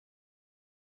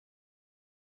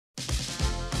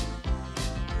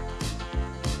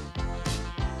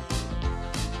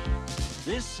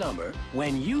This summer,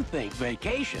 when you think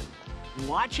vacation,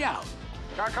 watch out.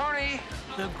 Carcone!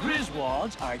 The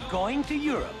Griswolds are going to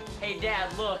Europe. Hey,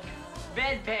 Dad, look.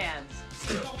 Bedpans.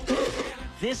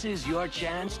 This is your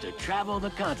chance to travel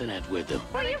the continent with them.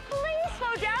 Will you please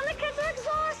slow down? The kids are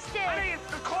exhausted. Honey,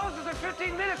 the closes in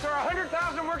 15 minutes or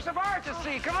 100,000 works of art to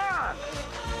see. Come on!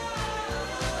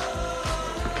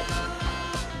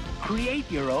 Create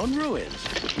your own ruins.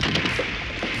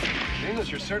 The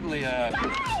English are certainly,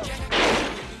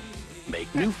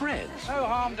 Make new friends. No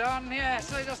harm done,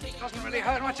 yes. It doesn't really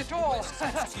hurt much at all.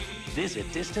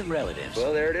 Visit distant relatives.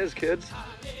 Well, there it is, kids.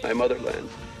 My motherland.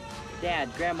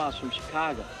 Dad, Grandma's from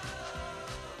Chicago.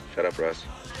 Shut up, Russ.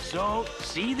 So,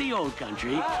 see the old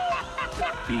country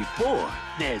before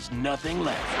there's nothing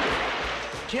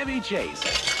left. Chevy Chase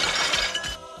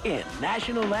in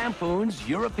National Lampoon's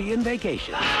European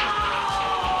Vacation.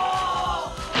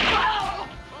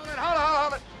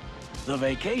 Hold it. The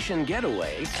vacation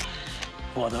getaway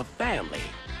for the family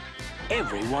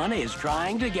everyone is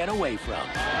trying to get away from.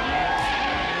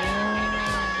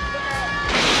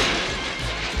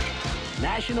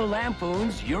 National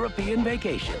Lampoon's European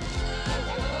Vacation.